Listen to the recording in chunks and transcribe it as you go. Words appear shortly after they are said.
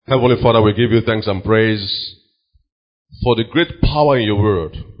Heavenly Father, we give you thanks and praise for the great power in your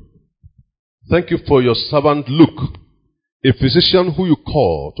word. Thank you for your servant Luke, a physician who you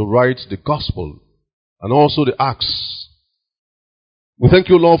call to write the gospel and also the Acts. We thank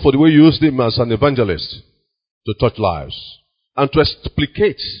you, Lord, for the way you used him as an evangelist to touch lives and to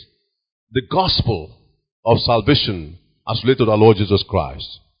explicate the gospel of salvation as related to our Lord Jesus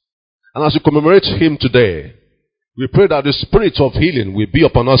Christ. And as we commemorate him today, we pray that the spirit of healing will be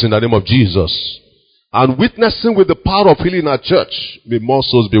upon us in the name of Jesus. And witnessing with the power of healing in our church, may more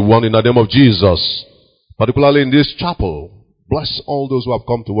souls be won in the name of Jesus. Particularly in this chapel, bless all those who have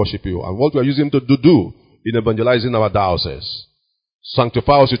come to worship you and what we are using to do in evangelizing our diocese.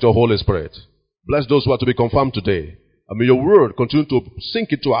 Sanctify us with your Holy Spirit. Bless those who are to be confirmed today. And may your word continue to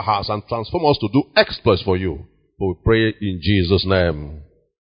sink into our hearts and transform us to do exploits for you. For we pray in Jesus' name.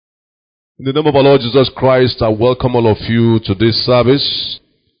 In the name of our Lord Jesus Christ, I welcome all of you to this service.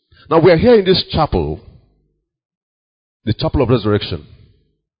 Now we are here in this chapel, the chapel of resurrection,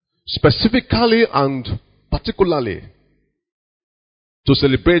 specifically and particularly to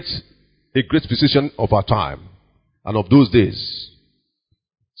celebrate a great physician of our time and of those days,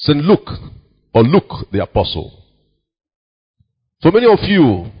 St. Luke, or Luke the Apostle. For many of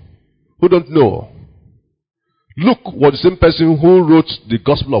you who don't know, Luke was the same person who wrote the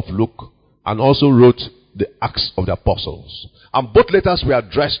Gospel of Luke and also wrote the Acts of the Apostles. And both letters were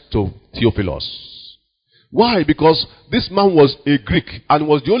addressed to Theophilus. Why? Because this man was a Greek and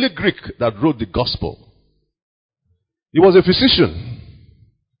was the only Greek that wrote the Gospel. He was a physician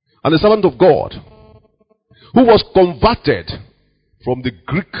and a servant of God who was converted from the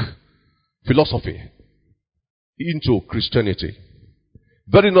Greek philosophy into Christianity.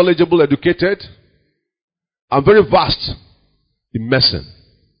 Very knowledgeable, educated, and very vast in medicine.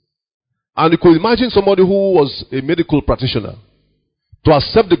 And you could imagine somebody who was a medical practitioner to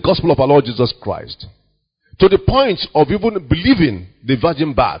accept the gospel of our Lord Jesus Christ to the point of even believing the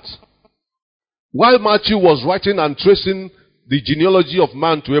virgin birth. While Matthew was writing and tracing the genealogy of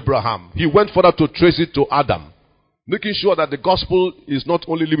man to Abraham, he went further to trace it to Adam, making sure that the gospel is not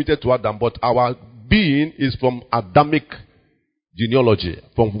only limited to Adam, but our being is from Adamic genealogy,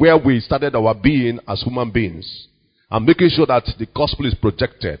 from where we started our being as human beings, and making sure that the gospel is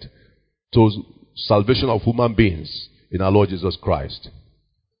projected to salvation of human beings in our Lord Jesus Christ.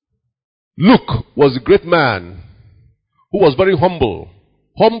 Luke was a great man who was very humble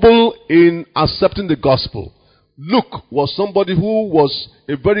in accepting the gospel. Luke was somebody who was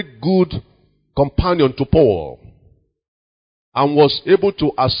a very good companion to Paul and was able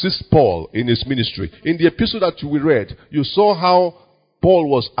to assist Paul in his ministry. In the epistle that we read, you saw how Paul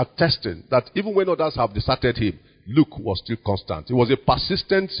was attesting that even when others have deserted him, Luke was still constant. He was a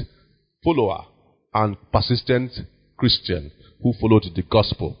persistent follower and persistent Christian who followed the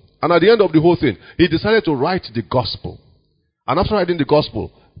gospel. And at the end of the whole thing, he decided to write the gospel. And after writing the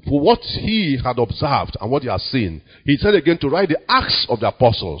gospel, for what he had observed and what he had seen, he decided again to write the Acts of the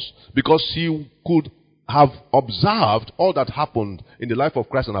Apostles, because he could have observed all that happened in the life of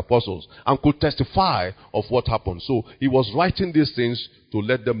Christ and apostles and could testify of what happened. So he was writing these things to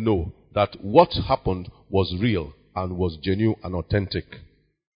let them know that what happened was real and was genuine and authentic.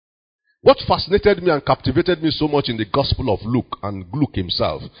 What fascinated me and captivated me so much in the Gospel of Luke and Luke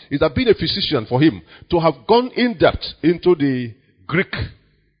himself is that being a physician for him to have gone in depth into the Greek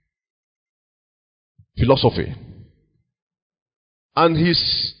philosophy. And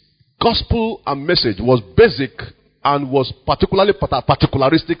his gospel and message was basic and was particularly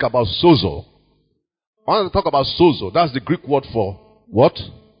particularistic about sozo. I want to talk about sozo. That's the Greek word for what?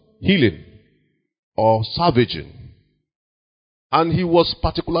 Healing or salvaging. And he was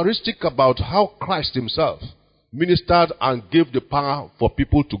particularistic about how Christ himself ministered and gave the power for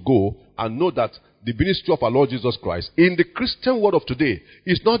people to go and know that the ministry of our Lord Jesus Christ in the Christian world of today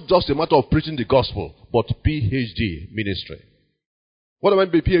is not just a matter of preaching the gospel, but PhD ministry. What do I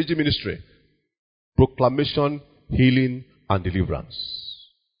mean by PhD ministry? Proclamation, healing, and deliverance.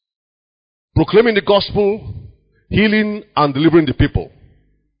 Proclaiming the gospel, healing, and delivering the people.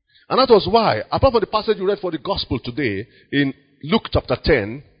 And that was why, apart from the passage you read for the gospel today in Luke chapter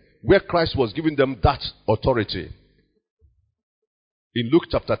 10, where Christ was giving them that authority. In Luke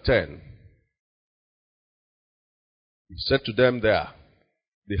chapter 10, he said to them there,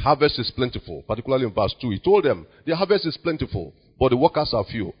 the harvest is plentiful, particularly in verse 2. He told them, the harvest is plentiful, but the workers are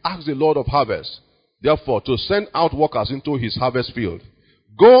few. Ask the Lord of harvest, therefore, to send out workers into his harvest field.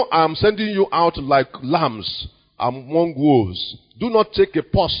 Go, I am sending you out like lambs among wolves. Do not take a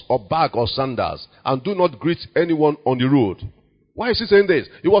purse or bag or sandals, and do not greet anyone on the road. Why is he saying this?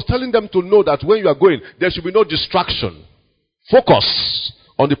 He was telling them to know that when you are going, there should be no distraction. Focus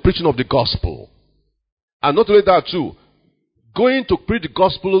on the preaching of the gospel. And not only that too, going to preach the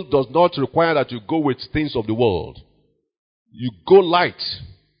gospel does not require that you go with things of the world. You go light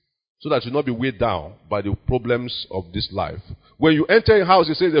so that you will not be weighed down by the problems of this life. When you enter a house,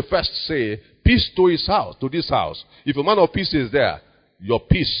 it says the first say, peace to his house, to this house. If a man of peace is there, your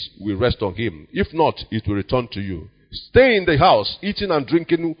peace will rest on him. If not, it will return to you. Stay in the house, eating and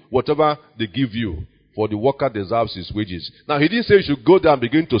drinking whatever they give you, for the worker deserves his wages. Now, he didn't say you should go there and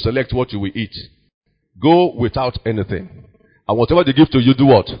begin to select what you will eat. Go without anything. And whatever they give to you, do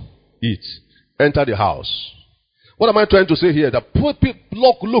what? Eat. Enter the house. What am I trying to say here? That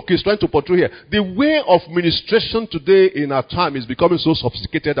Luke is trying to portray here. The way of ministration today in our time is becoming so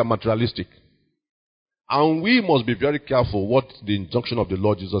sophisticated and materialistic. And we must be very careful what the injunction of the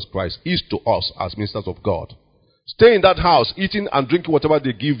Lord Jesus Christ is to us as ministers of God. Stay in that house, eating and drinking whatever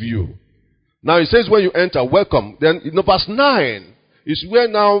they give you. Now it says when you enter, welcome. Then in verse 9 is where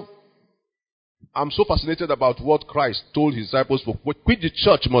now I'm so fascinated about what Christ told his disciples, for which the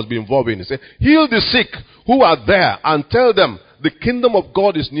church must be involved in. He said, heal the sick who are there and tell them the kingdom of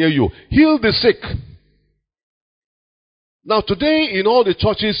God is near you. Heal the sick. Now today in all the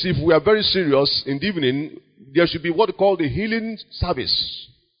churches, if we are very serious in the evening, there should be what we call the healing service.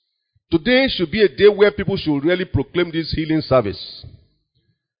 Today should be a day where people should really proclaim this healing service.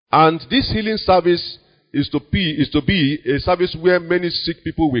 And this healing service is to be a service where many sick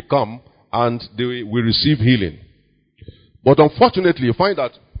people will come and they will receive healing. But unfortunately, you find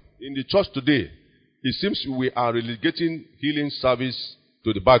that in the church today, it seems we are relegating healing service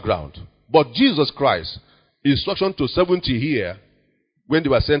to the background. But Jesus Christ, instruction to 70 here, when they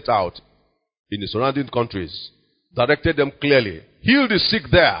were sent out in the surrounding countries, directed them clearly. Heal the sick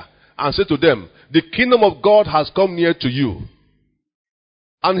there and say to them, the kingdom of God has come near to you.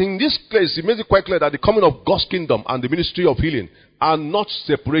 And in this case, it makes it quite clear that the coming of God's kingdom and the ministry of healing are not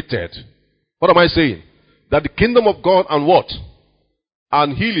separated. What am I saying? That the kingdom of God and what?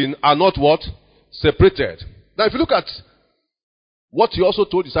 And healing are not what? Separated. Now if you look at what he also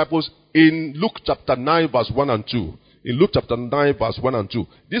told disciples in Luke chapter 9 verse 1 and 2. In Luke chapter 9 verse 1 and 2.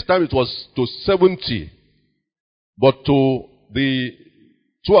 This time it was to 70. But to the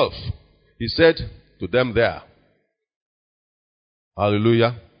 12, he said to them there.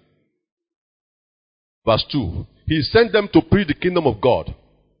 Hallelujah. Verse 2. He sent them to preach the kingdom of God.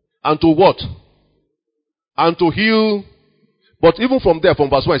 And to what? And to heal. But even from there, from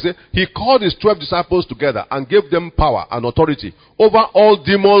verse 1, he said, he called his 12 disciples together and gave them power and authority over all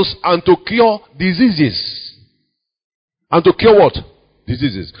demons and to cure diseases. And to cure what?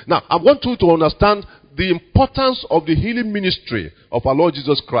 Diseases. Now, I want you to understand the importance of the healing ministry of our Lord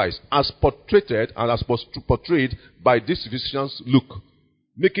Jesus Christ as portrayed and as portrayed by this physician's Luke,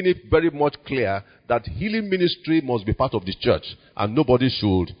 making it very much clear that healing ministry must be part of the church and nobody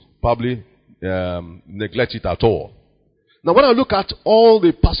should probably neglect it at all. Now when I look at all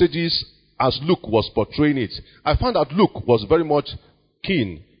the passages as Luke was portraying it, I found that Luke was very much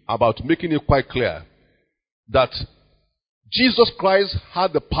keen about making it quite clear that Jesus Christ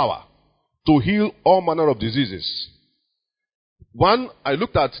had the power to heal all manner of diseases. One, I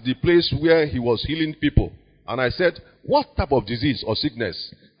looked at the place where he was healing people, and I said, what type of disease or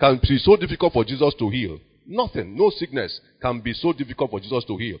sickness can be so difficult for Jesus to heal? Nothing, no sickness can be so difficult for Jesus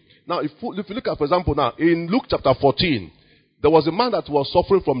to heal. Now, if you look at, for example, now, in Luke chapter 14, there was a man that was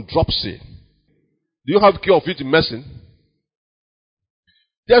suffering from dropsy. Do you have cure of it in medicine?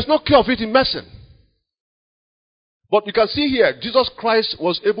 There's no cure of it in medicine. But you can see here, Jesus Christ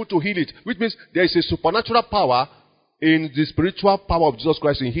was able to heal it, which means there is a supernatural power in the spiritual power of Jesus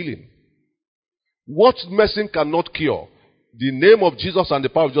Christ in healing. What medicine cannot cure, the name of Jesus and the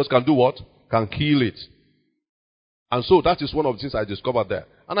power of Jesus can do what? Can heal it. And so that is one of the things I discovered there.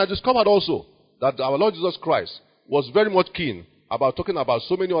 And I discovered also that our Lord Jesus Christ was very much keen about talking about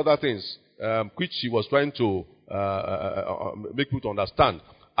so many other things, which he was trying to make people to understand.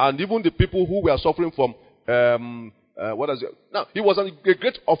 And even the people who were suffering from now, he was a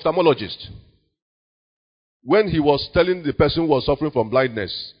great ophthalmologist. When he was telling the person who was suffering from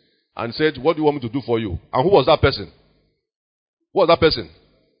blindness and said, what do you want me to do for you? And who was that person? Who was that person?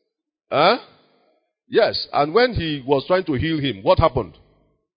 Yes. And when he was trying to heal him, what happened?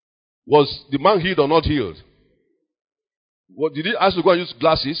 Was the man healed or not healed? What, did he ask to go and use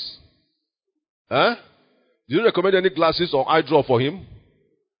glasses? Did you recommend any glasses or eye drop for him?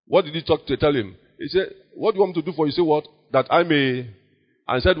 What did he tell him? He said, what do you want me to do for you? He said, what? That I may...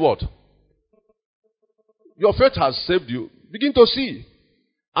 And he said, what? Your faith has saved you. Begin to see.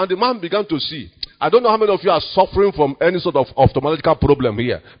 And the man began to see. I don't know how many of you are suffering from any sort of ophthalmological problem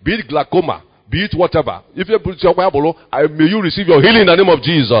here. Be it glaucoma, be it whatever. If you put your Bible, may you receive your healing in the name of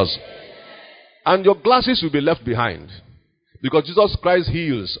Jesus. And your glasses will be left behind. Because Jesus Christ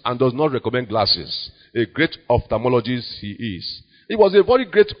heals and does not recommend glasses. A great ophthalmologist he is. He was a very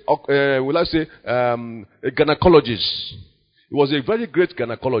great, a gynecologist. He was a very great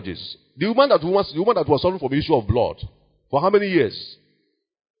gynecologist. The woman that was suffering from the issue of blood, for how many years?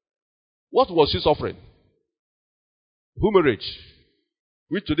 What was she suffering? Hemorrhage.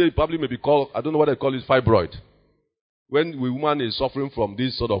 Which today probably may be called, I don't know what they call it, fibroid. When the woman is suffering from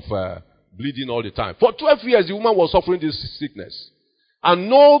this sort of bleeding all the time. For 12 years, the woman was suffering this sickness. And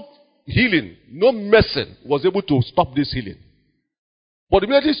no healing, no medicine was able to stop this healing. But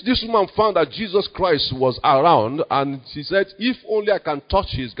immediately this woman found that Jesus Christ was around, and she said, if only I can touch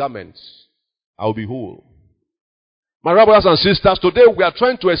his garments, I will be whole. My brothers and sisters, today we are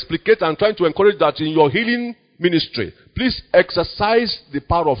trying to explicate and trying to encourage that in your healing ministry, please exercise the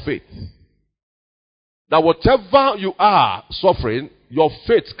power of faith. That whatever you are suffering, your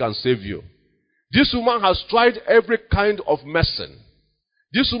faith can save you. This woman has tried every kind of medicine.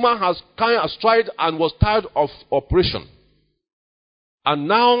 This woman has tried and was tired of operation. And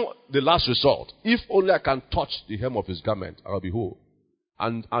now the last resort, if only I can touch the hem of his garment, I will be whole.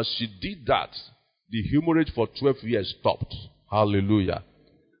 And as she did that, the hemorrhage for 12 years stopped. Hallelujah.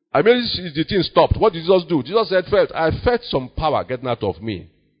 I mean, the thing stopped. What did Jesus do? Jesus said, I felt some power getting out of me.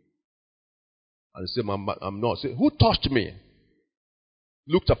 And he said, I'm not. Say, who touched me?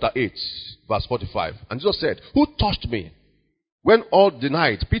 Luke chapter 8, verse 45. And Jesus said, who touched me? When all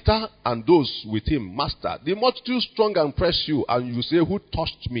denied, Peter and those with him, Master, the multitude strong and press you, and you say, who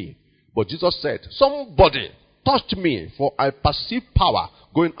touched me? But Jesus said, somebody touched me, for I perceive power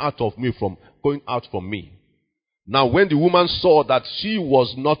going out from me. Now when the woman saw that she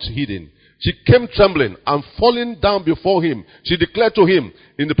was not hidden, she came trembling and falling down before him. She declared to him,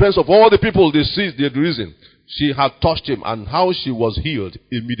 in the presence of all the people, they seized the reason she had touched him, and how she was healed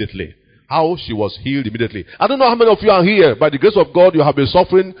immediately. How she was healed immediately. I don't know how many of you are here. By the grace of God, you have been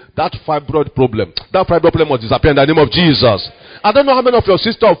suffering that fibroid problem. That fibroid problem must disappear in the name of Jesus. I don't know how many of your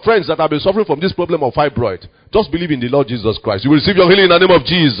sister or friends that have been suffering from this problem of fibroid. Just believe in the Lord Jesus Christ. You will receive your healing in the name of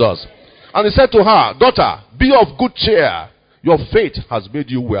Jesus. And he said to her, daughter, be of good cheer. Your faith has made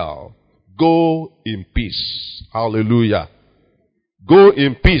you well. Go in peace. Hallelujah. Go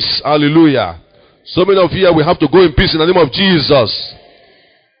in peace. Hallelujah. So many of you, we have to go in peace in the name of Jesus.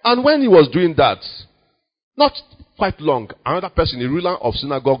 And when he was doing that, not quite long, another person, a ruler of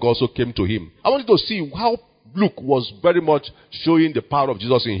synagogue, also came to him. I want you to see how Luke was very much showing the power of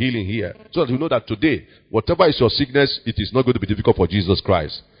Jesus in healing here. So that you know that today, whatever is your sickness, it is not going to be difficult for Jesus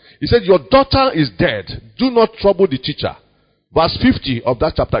Christ. He said, your daughter is dead. Do not trouble the teacher. Verse 50 of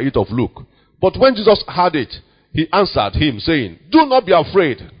that chapter 8 of Luke. But when Jesus heard it, he answered him, saying, do not be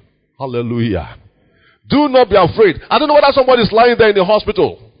afraid. Hallelujah. Do not be afraid. I don't know whether somebody is lying there in the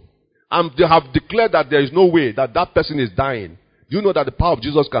hospital, and they have declared that there is no way that that person is dying. Do you know that the power of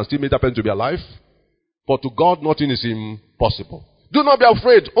Jesus can still make that person to be alive? For to God, nothing is impossible. Do not be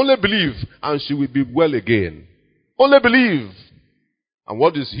afraid. Only believe, and she will be well again. Only believe. And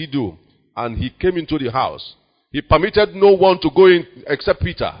what does he do? And he came into the house. He permitted no one to go in except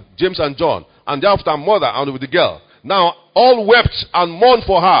Peter, James, and John, and thereafter mother and with the girl. Now all wept and mourned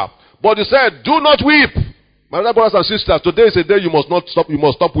for her. But he said, do not weep. My brothers and sisters, today is a day you must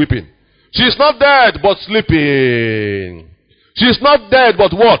stop weeping. She is not dead, but sleeping. She is not dead,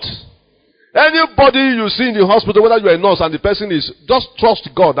 but what? Anybody you see in the hospital, whether you're a nurse and the person is, just trust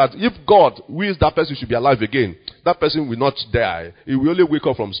God that if God wills that person should be alive again, that person will not die. He will only wake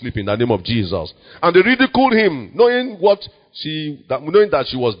up from sleep in the name of Jesus. And they ridiculed him, knowing that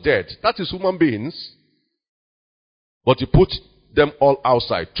she was dead. That is human beings. But he put them all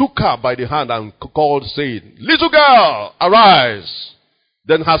outside, took her by the hand and called, saying, little girl, arise.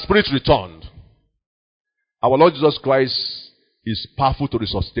 Then her spirit returned. Our Lord Jesus Christ is powerful to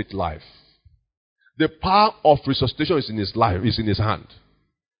resuscitate life. The power of resuscitation is in his life, is in his hand.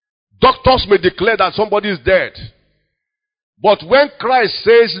 Doctors may declare that somebody is dead. But when Christ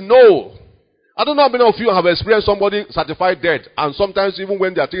says no, I don't know how many of you have experienced somebody certified dead, and sometimes even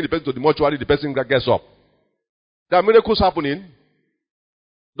when they are taking the person to the mortuary, the person gets up. There are miracles happening.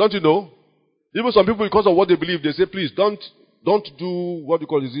 Don't you know? Even some people, because of what they believe, they say, please don't do what you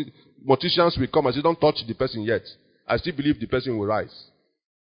call it. Morticians will come and say, don't touch the person yet. I still believe the person will rise.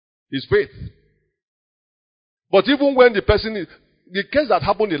 It's faith. But even when the case that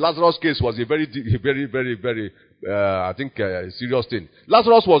happened in Lazarus' case was a very, serious thing.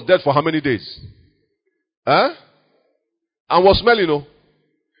 Lazarus was dead for how many days? And was smelling,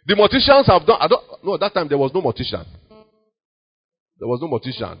 The morticians have done, that time there was no mortician. There was no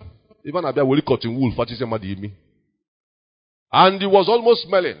mortician. Even Abia will cutting wool, and he was almost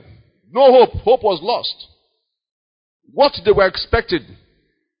smelling. No hope. Hope was lost. What they were expecting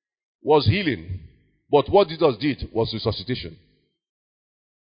was healing. But what Jesus did was resuscitation.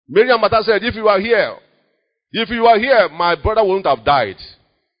 Mary and Martha said, if you were here, my brother wouldn't have died.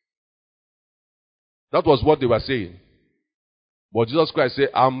 That was what they were saying. But Jesus Christ said,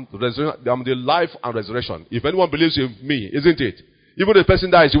 I'm the life and resurrection. If anyone believes in me, isn't it? Even if the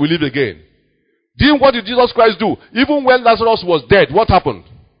person dies, he will live again. Then what did Jesus Christ do? Even when Lazarus was dead, what happened?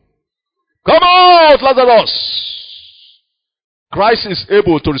 Come out, Lazarus! Christ is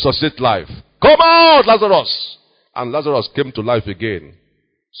able to resuscitate life. Come out, Lazarus! And Lazarus came to life again.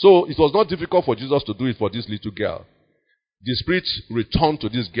 So it was not difficult for Jesus to do it for this little girl. The Spirit returned to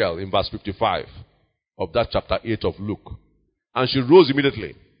this girl in verse 55 of that chapter 8 of Luke. And she rose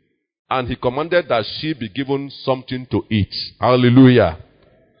immediately. And he commanded that she be given something to eat. Hallelujah.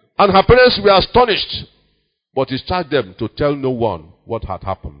 And her parents were astonished. But he charged them to tell no one what had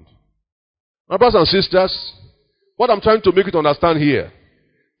happened. My brothers and sisters, what I'm trying to make you to understand here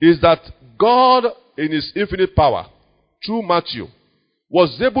is that God, in his infinite power, through Matthew,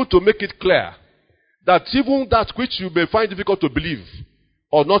 was able to make it clear that even that which you may find difficult to believe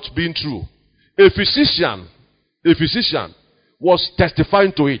or not being true, a physician was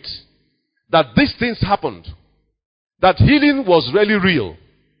testifying to it. That these things happened. That healing was really real.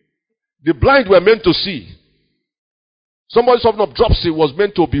 The blind were meant to see. Somebody suffering of dropsy was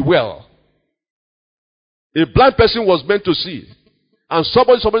meant to be well. A blind person was meant to see. And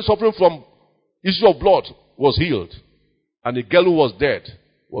somebody suffering from issue of blood was healed. And a girl who was dead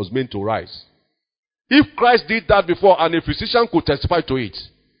was meant to rise. If Christ did that before and a physician could testify to it,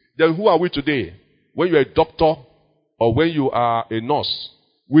 then who are we today? When you are a doctor or when you are a nurse,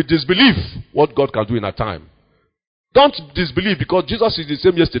 we disbelieve what God can do in a time. Don't disbelieve, because Jesus is the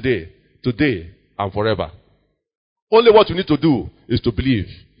same yesterday, today, and forever. Only what you need to do is to believe,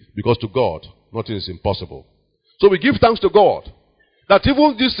 because to God, nothing is impossible. So we give thanks to God that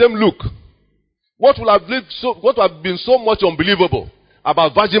even this same Luke, what would have been so much unbelievable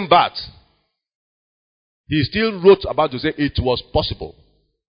about virgin birth, he still wrote about to say it was possible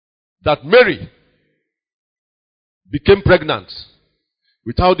that Mary became pregnant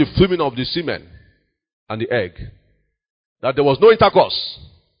without the fuming of the semen and the egg. That there was no intercourse.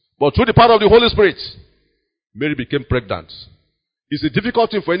 But through the power of the Holy Spirit, Mary became pregnant. It's a difficult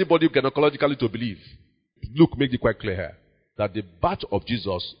thing for anybody gynecologically to believe. Luke made it quite clear here that the birth of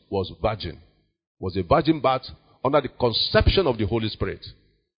Jesus was virgin. Was a virgin birth under the conception of the Holy Spirit.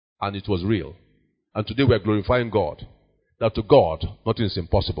 And it was real. And today we are glorifying God. That to God, nothing is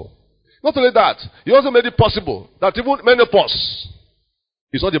impossible. Not only that, he also made it possible that even menopause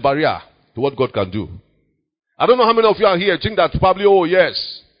is not a barrier to what God can do. I don't know how many of you are here think that probably, oh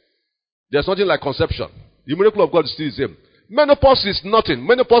yes, there's nothing like conception. The miracle of God is still the same. Menopause is nothing.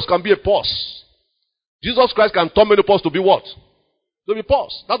 Menopause can be a pause. Jesus Christ can turn menopause to be what? To be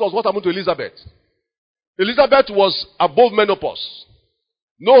pause. That was what happened to Elizabeth. Elizabeth was above menopause.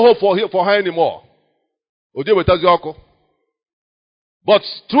 No hope for her anymore. But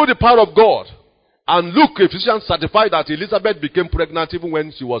through the power of God, and Luke, a physician, certified that Elizabeth became pregnant even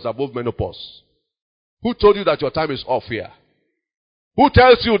when she was above menopause. Who told you that your time is off here? Who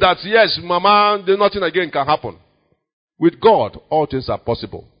tells you that, yes, mama, nothing again can happen? With God, all things are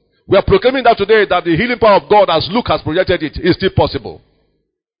possible. We are proclaiming that today, that the healing power of God, as Luke has projected it, is still possible.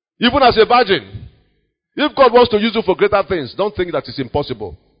 Even as a virgin, if God wants to use you for greater things, don't think that it's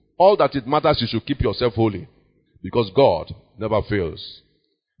impossible. All that it matters, you should keep yourself holy. Because God never fails.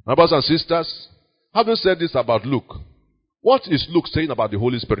 My brothers and sisters, having said this about Luke, what is Luke saying about the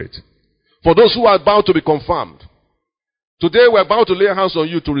Holy Spirit? For those who are bound to be confirmed, today we are bound to lay hands on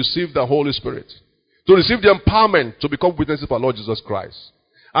you to receive the Holy Spirit. To receive the empowerment to become witnesses for our Lord Jesus Christ.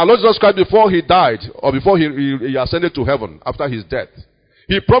 Our Lord Jesus Christ, before he died, or before he ascended to heaven after his death,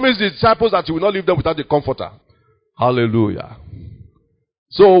 he promised the disciples that he will not leave them without the Comforter. Hallelujah.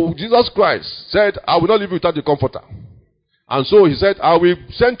 So Jesus Christ said, I will not leave you without the Comforter. And so he said, I will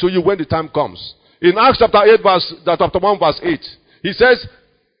send to you when the time comes. In Acts chapter 1 verse 8, he says,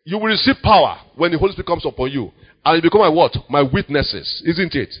 you will receive power when the Holy Spirit comes upon you. And you become my what? My witnesses,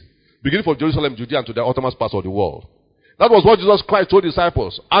 isn't it? Beginning from Jerusalem, Judea, and to the uttermost parts of the world. That was what Jesus Christ told the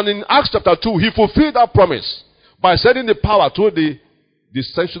disciples. And in Acts chapter 2, he fulfilled that promise by sending the power through the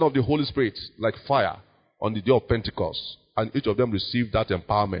descension of the Holy Spirit like fire on the day of Pentecost. And each of them received that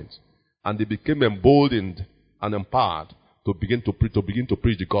empowerment. And they became emboldened and empowered to begin to preach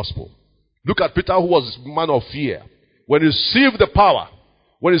the gospel. Look at Peter, who was a man of fear. When he received the power,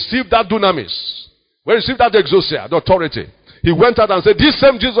 when he received that dunamis, when he received that exousia, the authority, He went out and said, this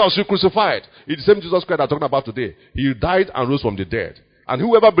same Jesus you crucified is the same Jesus Christ I'm talking about today. He died and rose from the dead. And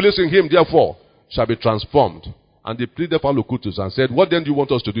whoever believes in him, therefore, shall be transformed. And they pleaded for Locutus and said, what then do you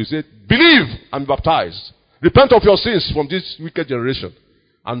want us to do? He said, believe and be baptized. Repent of your sins from this wicked generation.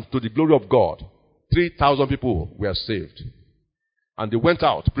 And to the glory of God, 3,000 people were saved. And they went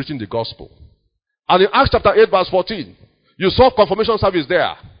out preaching the gospel. And in Acts chapter 8 verse 14, you saw confirmation service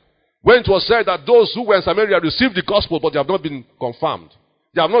there. When it was said that those who were in Samaria received the gospel, but they have not been confirmed.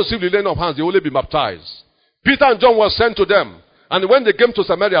 They have not received the laying of hands, they only been baptized. Peter and John were sent to them. And when they came to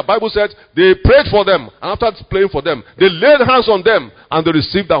Samaria, the Bible said they prayed for them. And after praying for them, they laid hands on them and they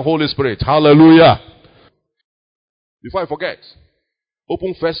received the Holy Spirit. Hallelujah. Before I forget,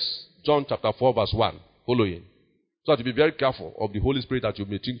 open 1 John chapter 4 verse 1. Following. So to be very careful of the Holy Spirit that you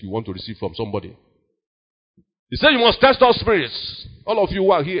may think you want to receive from somebody. He said you must test all spirits. All of you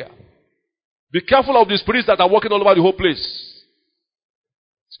who are here. Be careful of the spirits that are walking all over the whole place.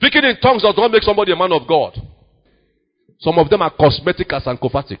 Speaking in tongues does not make somebody a man of God. Some of them are cosmetic and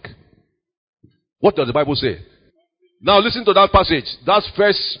sycophantic. What does the Bible say? Now listen to that passage. That's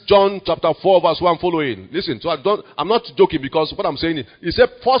 1 John chapter 4 verse 1 following. Listen, so I'm not joking because what I'm saying is, he said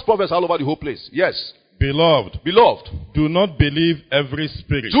false prophets all over the whole place. Yes. Beloved, do not believe every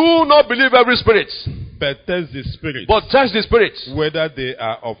spirit. Do not believe every spirit. But test the spirits. But test the spirits. Whether they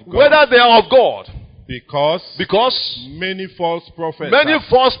are of God. Whether they are of God. Because many false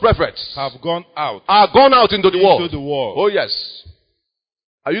prophets have gone out. Into the world. Oh yes.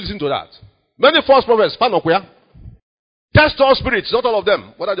 Are you listening to that? Many false prophets. Test all spirits, not all of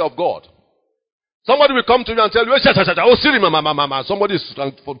them, whether they are of God. Somebody will come to you and tell you, oh, Siri, somebody is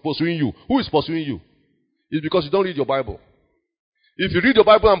pursuing you. Who is pursuing you? It's because you don't read your Bible. If you read your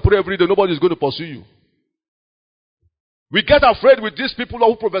Bible and pray every day, nobody is going to pursue you. We get afraid with these people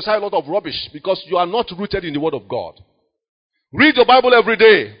who prophesy a lot of rubbish because you are not rooted in the Word of God. Read your Bible every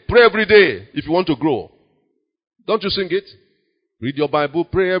day. Pray every day if you want to grow. Don't you sing it? Read your Bible,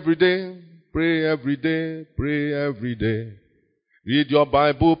 pray every day. Pray every day. Pray every day. Read your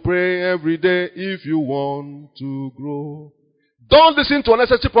Bible, pray every day if you want to grow. Don't listen to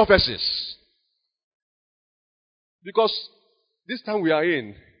unnecessary prophecies. Because this time we are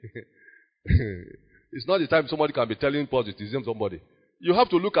in, it's not the time somebody can be telling positivism to somebody. You have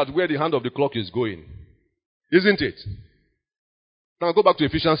to look at where the hand of the clock is going. Isn't it? Now go back to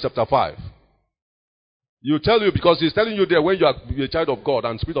Ephesians chapter 5. You tell you, because he's telling you there when you are a child of God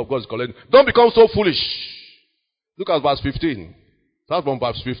and Spirit of God is calling. Don't become so foolish. Look at verse 15. Start from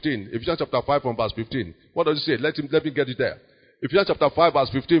verse 15. Ephesians chapter 5 from verse 15. What does it say? Let me get it there. Ephesians chapter 5 verse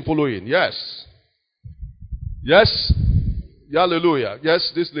 15 following. Yes. Yes. Hallelujah.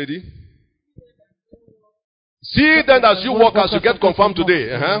 Yes, this lady. See then as you walk as you get confirmed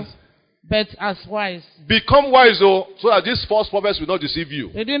today. But as wise. Become wise, so that these false prophets will not deceive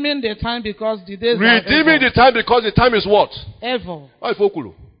you. Redeeming the time because the days are evil. Redeeming the time because the time is what? Evil.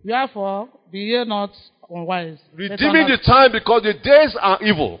 Therefore, be ye not unwise. Redeeming the time because the days are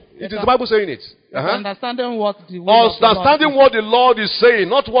evil. It is the Bible saying it. Understanding what the Lord is saying,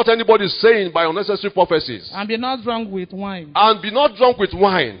 not what anybody is saying by unnecessary prophecies. And be not drunk with wine.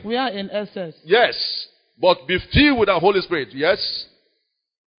 We are in excess. Yes. But be filled with the Holy Spirit. Yes.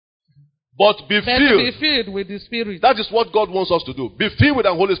 But be filled with the Spirit. That is what God wants us to do. Be filled with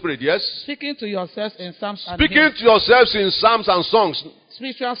the Holy Spirit. Yes. Speaking to yourselves in psalms and songs.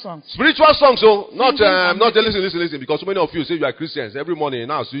 Spiritual songs. So not listen. Because so many of you say you are Christians every morning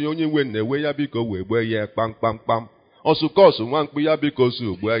now. So you only win the way because we pam. Also, cause one because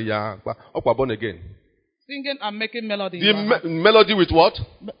you born again. Singing and making melody. Melody with what?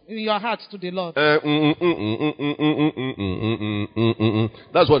 In your heart to the Lord.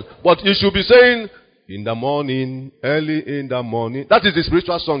 That's what. But you should be saying in the morning, early in the morning. That is the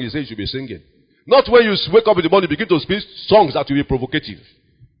spiritual song you say you should be singing. Not when you wake up in the morning, begin to speak songs that will be provocative.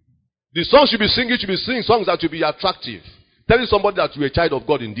 The songs you should be singing songs that will be attractive. Telling somebody that you are a child of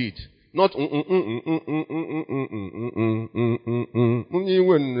God indeed. Not a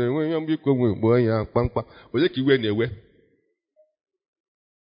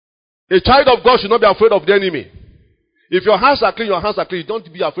child of God should not be afraid of the enemy. If your hands are clean,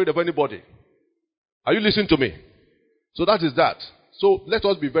 don't be afraid of anybody. Are you listening to me? So that is that. So let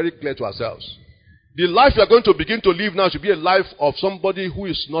us be very clear to ourselves. The life you are going to begin to live now should be a life of somebody who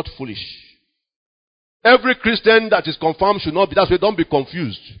is not foolish. Every Christian that is confirmed should not be. That's why don't be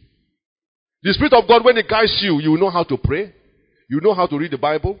confused. The Spirit of God, when it guides you, you will know how to pray. You know how to read the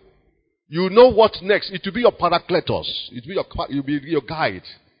Bible. You know what next. It will be your paracletos. It will be your guide.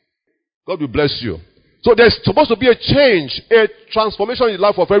 God will bless you. So there's supposed to be a change, a transformation in the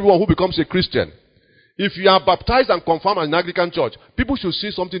life of everyone who becomes a Christian. If you are baptized and confirmed in an Anglican church, people should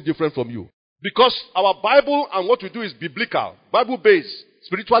see something different from you. Because our Bible and what we do is biblical, Bible-based,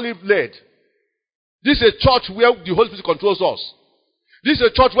 spiritually led. This is a church where the Holy Spirit controls us. This is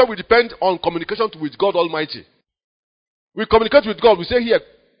a church where we depend on communication with God Almighty. We communicate with God. We say here,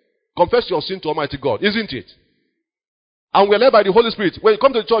 confess your sin to Almighty God, isn't it? And we are led by the Holy Spirit. When you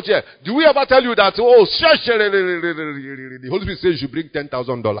come to the church here, do we ever tell you that, the Holy Spirit says you should bring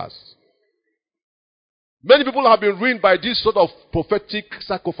 $10,000? Many people have been ruined by this sort of prophetic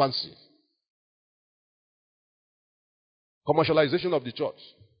sycophancy. Commercialization of the church.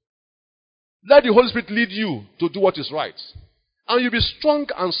 Let the Holy Spirit lead you to do what is right. And you'll be strong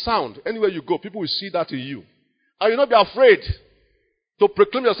and sound. Anywhere you go, people will see that in you. And you'll not be afraid to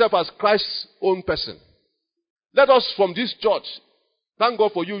proclaim yourself as Christ's own person. Let us from this church, thank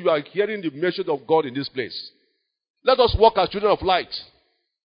God for you, you are hearing the message of God in this place. Let us walk as children of light.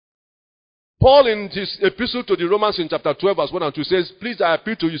 Paul in his epistle to the Romans in chapter 12 verse 1 and 2 says, please I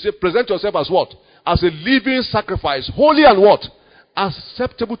appeal to you, say, present yourself as what? As a living sacrifice, holy and what?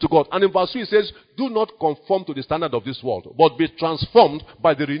 Acceptable to God. And in verse 3 it says, do not conform to the standard of this world, but be transformed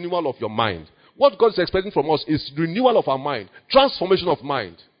by the renewal of your mind. What God is expecting from us is renewal of our mind, transformation of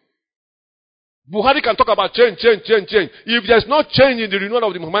mind. Buhari can talk about change. If there's no change in the renewal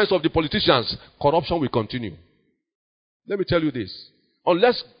of the minds of the politicians, corruption will continue. Let me tell you this.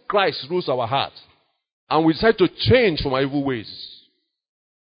 Unless Christ rules our heart and we decide to change from our evil ways,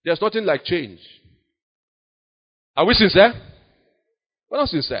 there's nothing like change. Are we sincere? We're not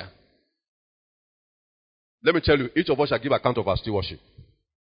sincere. Let me tell you, each of us shall give account of our still worship.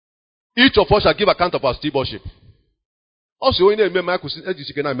 Each of us shall give account of our still worship. Also,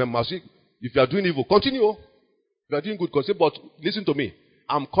 if you are doing evil, continue. If you are doing good, continue. But listen to me.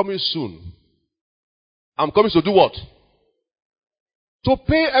 I'm coming soon. I'm coming to do what? To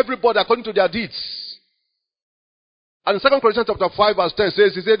pay everybody according to their deeds. And in 2 Corinthians chapter 5 verse 10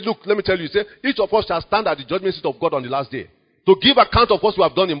 says, he said, look, let me tell you, he said, each of us shall stand at the judgment seat of God on the last day, to give account of what we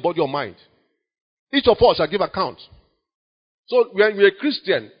have done in body or mind. Each of us shall give account. So when we're a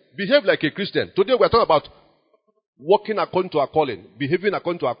Christian, behave like a Christian. Today we're talking about walking according to our calling, behaving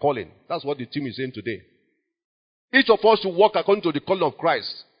according to our calling. That's what the team is saying today. Each of us should walk according to the calling of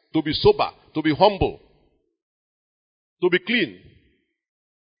Christ, to be sober, to be humble, to be clean.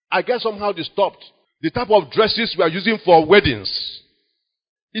 I get somehow disturbed. The type of dresses we are using for weddings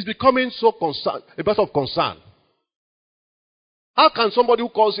is becoming so concern, a matter of concern. How can somebody who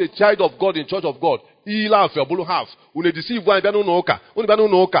calls a child of God in church of God, deceive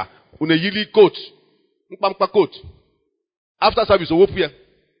coat, after service,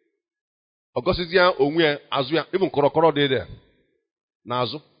 even korokoro there.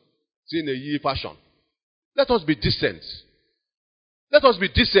 Nazo, seeing a ye fashion. Let us be decent. Let us be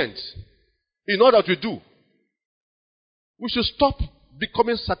decent in all that we do. We should stop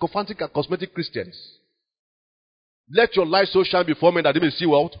becoming sycophantic and cosmetic Christians. Let your light so shine before men that they may see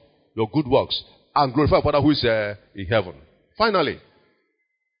what? Your good works. And glorify our Father who is in heaven. Finally,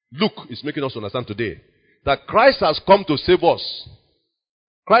 Luke is making us understand today that Christ has come to save us.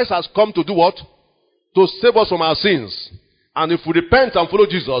 Christ has come to do what? To save us from our sins. And if we repent and follow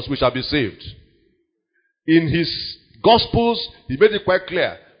Jesus, we shall be saved. In his Gospels, he made it quite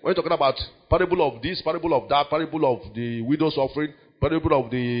clear. When you're talking about parable of this, parable of that, parable of the widow's offering, parable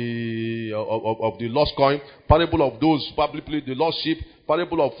of the lost coin, parable of those publicly the lost sheep,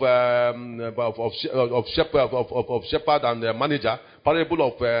 parable of shepherd and manager, parable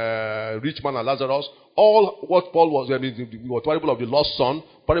of rich man and Lazarus. All what Paul was, parable of the lost son,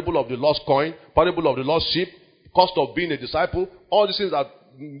 parable of the lost coin, parable of the lost sheep, cost of being a disciple. All these things that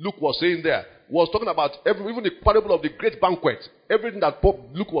Luke was saying there was talking about even the parable of the great banquet. Everything that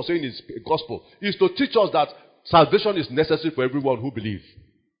Luke was saying in his gospel is to teach us that salvation is necessary for everyone who believes.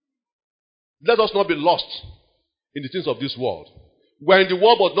 Let us not be lost in the things of this world. We're in the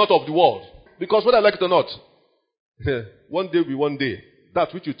world but not of the world. Because whether I like it or not, one day will be one day.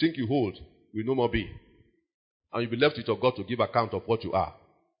 That which you think you hold will no more be. And you'll be left with your God to give account of what you are.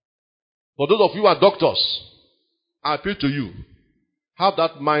 For those of you who are doctors, I appeal to you. Have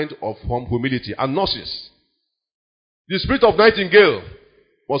that mind of humility. And nurses, the spirit of Nightingale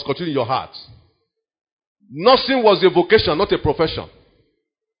must continue in your heart. Nursing was a vocation, not a profession.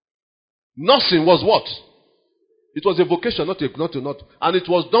 Nursing was what? It was a vocation, not, and it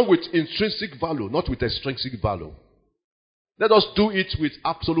was done with intrinsic value, not with extrinsic value. Let us do it with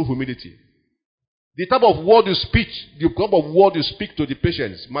absolute humility. The type of word you speak, to the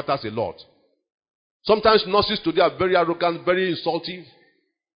patients matters a lot. Sometimes nurses today are very arrogant, very insulting.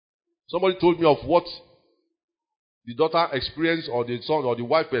 Somebody told me of what the daughter experienced or the son or the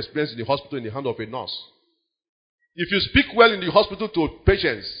wife experienced in the hospital in the hand of a nurse. If you speak well in the hospital to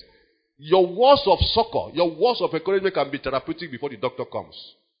patients, your words of succor, your words of encouragement can be therapeutic before the doctor comes.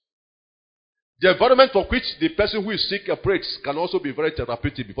 The environment for which the person who is sick operates can also be very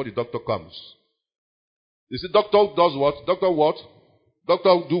therapeutic before the doctor comes. You see, doctor does what? Doctor what?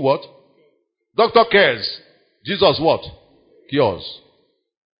 Doctor do what? Doctor cares. Jesus what? Cures.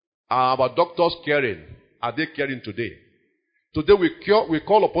 Our doctors caring. Are they caring today? Today we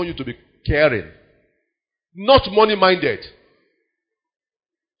call upon you to be caring. Not money-minded.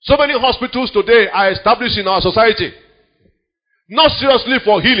 So many hospitals today are established in our society. Not seriously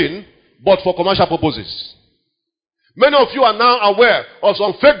for healing, but for commercial purposes. Many of you are now aware of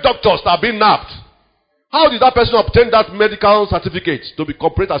some fake doctors that are being nabbed. How did that person obtain that medical certificate to be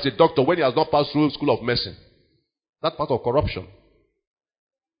competent as a doctor when he has not passed through school of medicine? That's part of corruption.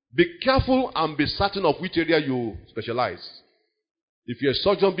 Be careful and be certain of which area you specialize. If you're a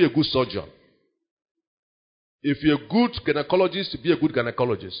surgeon, be a good surgeon. If you're a good gynecologist, be a good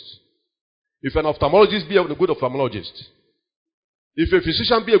gynecologist. If you're an ophthalmologist, be a good ophthalmologist. If you're a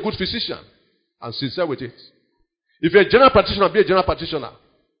physician, be a good physician. And sincere with it. If you're a general practitioner, be a general practitioner.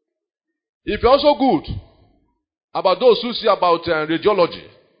 If you're also good about those who see about radiology,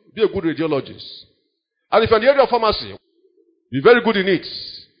 be a good radiologist. And if you're in the area of pharmacy, be very good in it.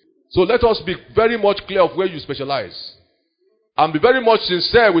 So let us be very much clear of where you specialize. And be very much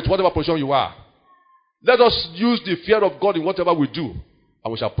sincere with whatever position you are. Let us use the fear of God in whatever we do.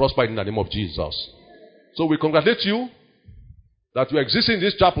 And we shall prosper in the name of Jesus. So we congratulate you that you exist in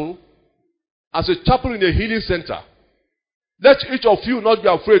this chapel as a chapel in a healing center. Let each of you not be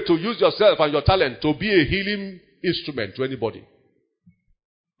afraid to use yourself and your talent to be a healing instrument to anybody.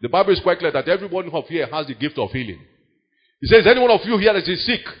 The Bible is quite clear that everyone of here has the gift of healing. It says, any one of you here that is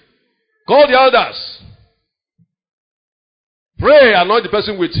sick, call the elders. Pray, anoint the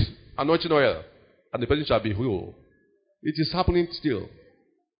person with anointing oil, and the person shall be healed. It is happening still.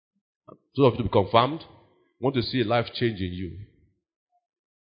 Those of you to be confirmed, want to see a life change in you.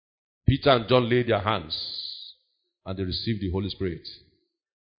 Peter and John laid their hands and they received the Holy Spirit.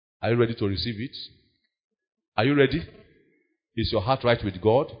 Are you ready to receive it? Are you ready? Is your heart right with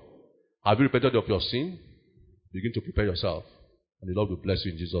God? Have you repented of your sin? Begin to prepare yourself. And the Lord will bless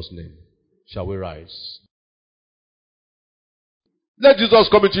you in Jesus' name. Shall we rise? Let Jesus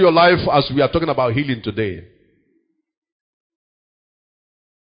come into your life as we are talking about healing today.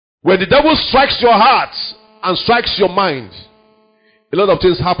 When the devil strikes your heart and strikes your mind, a lot of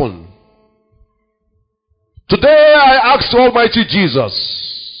things happen. Today I ask Almighty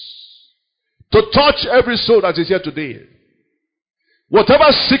Jesus to touch every soul that is here today. Whatever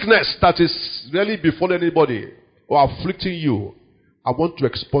sickness that is really befalling anybody or afflicting you, I want to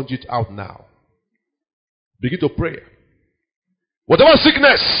expunge it out now. Begin to pray. Whatever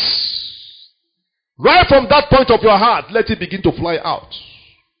sickness, right from that point of your heart, let it begin to fly out.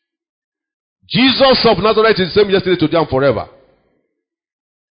 Jesus of Nazareth is the same yesterday, today, and forever.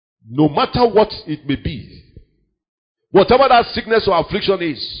 No matter what it may be, whatever that sickness or affliction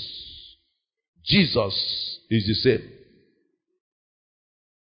is, Jesus is the same.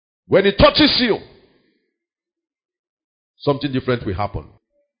 When He touches you, something different will happen.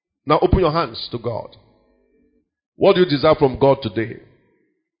 Now open your hands to God. What do you desire from God today?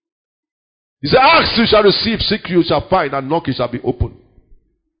 He said, ask, you shall receive, seek, you shall find, and knock, it shall be open.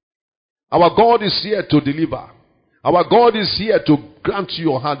 Our God is here to deliver. Our God is here to grant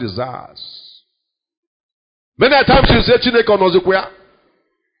you your heart desires. Many times you say,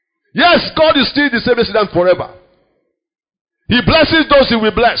 yes, God is still the same yesterday and forever. He blesses those He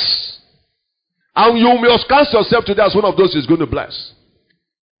will bless. And you must count yourself today as one of those He's going to bless.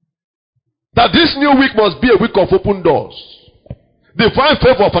 That this new week must be a week of open doors. Divine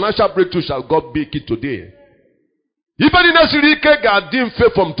favor, financial breakthrough shall God make it today. Even in a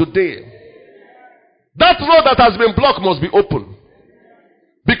faith from today. That road that has been blocked must be open.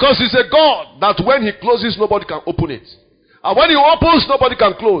 Because He's a God that when He closes, nobody can open it. And when He opens, nobody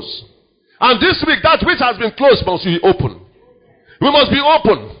can close. And this week, that which has been closed must be open. We must be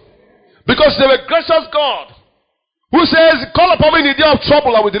open. Because He's a gracious God who says, call upon me in the day of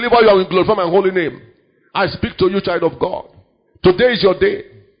trouble, I will deliver you and will glorify my holy name. I speak to you, child of God. Today is your day.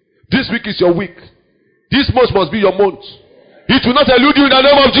 This week is your week. This month must be your month. It will not elude you in the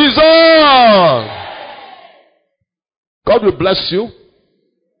name of Jesus. God will bless you.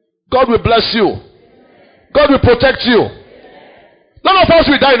 God will bless you. God will protect you. None of us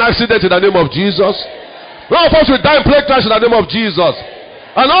will die in accident in the name of Jesus. None of us will die in plane crash in the name of Jesus.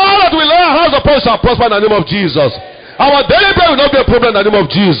 And all that we lay our hands upon shall prosper in the name of Jesus. Our daily bread will not be a problem in the name of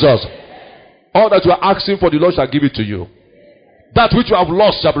Jesus. All that you are asking for, the Lord shall give it to you. That which you have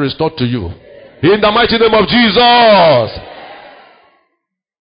lost shall be restored to you. In the mighty name of Jesus.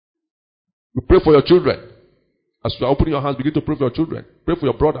 We pray for your children. As you are opening your hands, begin to pray for your children. Pray for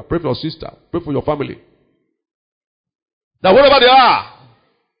your brother. Pray for your sister. Pray for your family. That wherever they are,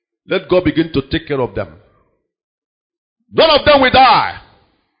 let God begin to take care of them. None of them will die.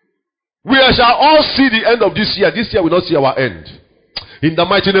 We shall all see the end of this year. This year will not see our end. In the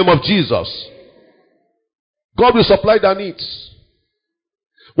mighty name of Jesus. God will supply their needs.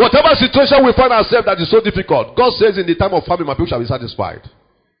 Whatever situation we find ourselves that is so difficult, God says in the time of famine, my people shall be satisfied.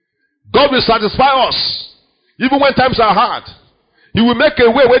 God will satisfy us. Even when times are hard, He will make a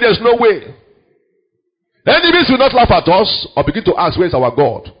way where there is no way. Enemies will not laugh at us or begin to ask, where is our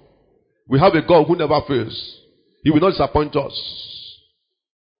God? We have a God who never fails. He will not disappoint us.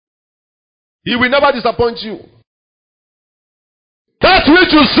 He will never disappoint you. That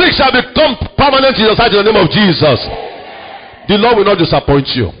which you seek shall become permanent in your sight in the name of Jesus. The Lord will not disappoint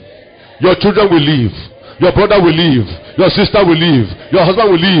you. Your children will live. Your brother will live. Your sister will live. Your husband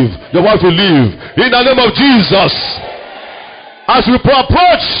will live. Your wife will live. In the name of Jesus. As we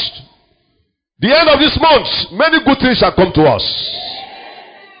approach the end of this month, many good things shall come to us.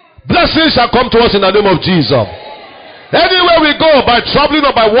 Blessings shall come to us in the name of Jesus. Anywhere we go, by traveling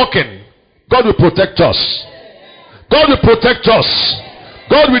or by walking, God will protect us. God will protect us.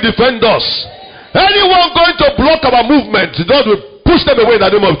 God will defend us. Anyone going to block our movement, God will push them away in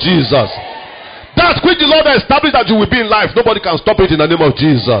the name of Jesus. That which the Lord has established that you will be in life, nobody can stop it in the name of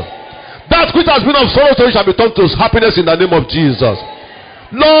Jesus. That which has been of sorrow to you shall be turned to happiness in the name of Jesus.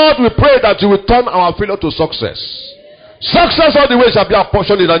 Lord, we pray that you will turn our failure to success. Success all the way shall be our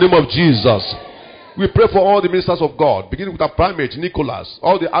portion in the name of Jesus. We pray for all the ministers of God, beginning with our primate, Nicholas,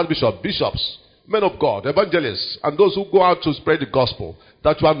 all the archbishop, bishops, men of God, evangelists, and those who go out to spread the gospel,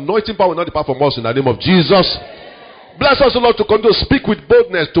 that your anointing power will not depart from us in the name of Jesus. Bless us, Lord, to continue to speak with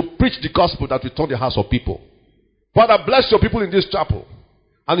boldness, to preach the gospel that will turn the hearts of people. Father, bless your people in this chapel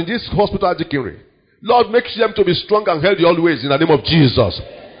and in this hospital at Dikiri. Lord, make them to be strong and healthy always in the name of Jesus.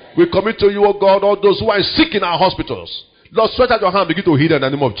 We commit to you, O God, all those who are sick in our hospitals. Lord, stretch out your hand, begin to heal them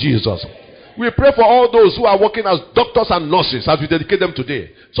in the name of Jesus. We pray for all those who are working as doctors and nurses as we dedicate them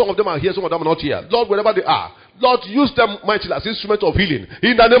today. Some of them are here, some of them are not here. Lord, wherever they are, Lord, use them mightily as instruments of healing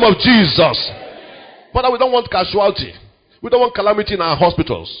in the name of Jesus. Father, we don't want casualty. We don't want calamity in our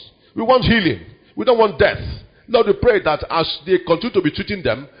hospitals. We want healing. We don't want death. Lord, we pray that as they continue to be treating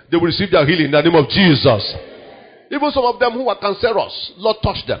them, they will receive their healing in the name of Jesus. Even some of them who are cancerous, Lord,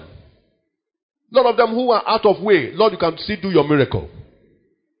 touch them. None of them who are out of way, Lord, you can still do your miracle.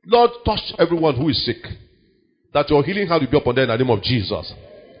 Lord, touch everyone who is sick, that your healing hand will be upon them in the name of Jesus.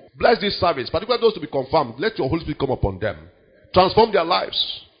 Bless this service, particularly those to be confirmed. Let your Holy Spirit come upon them. Transform their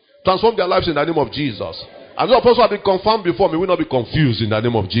lives. Transform their lives in the name of Jesus. And those also have been confirmed before, may we not be confused in the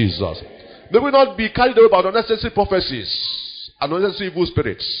name of Jesus. May we not be carried away by unnecessary prophecies and unnecessary evil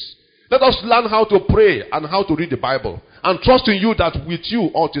spirits. Let us learn how to pray and how to read the Bible, and trust in you that with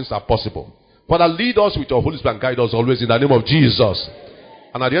you all things are possible. Father, lead us with your Holy Spirit and guide us always in the name of Jesus.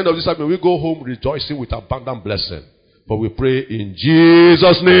 And at the end of this time, may we go home rejoicing with abundant blessing. For we pray in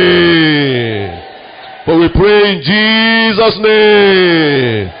Jesus' name. For we pray in Jesus'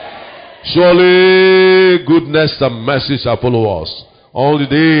 name. Surely goodness and mercy shall follow us all the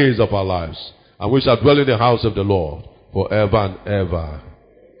days of our lives, and we shall dwell in the house of the Lord forever and ever.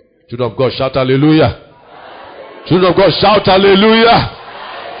 Children of God, shout hallelujah. Hallelujah. Children of God, shout hallelujah.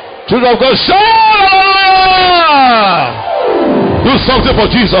 Hallelujah. Children of God, shout hallelujah. Do something for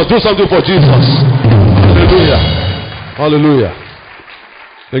Jesus. Do something for Jesus. Hallelujah. Hallelujah.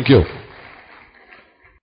 Thank you.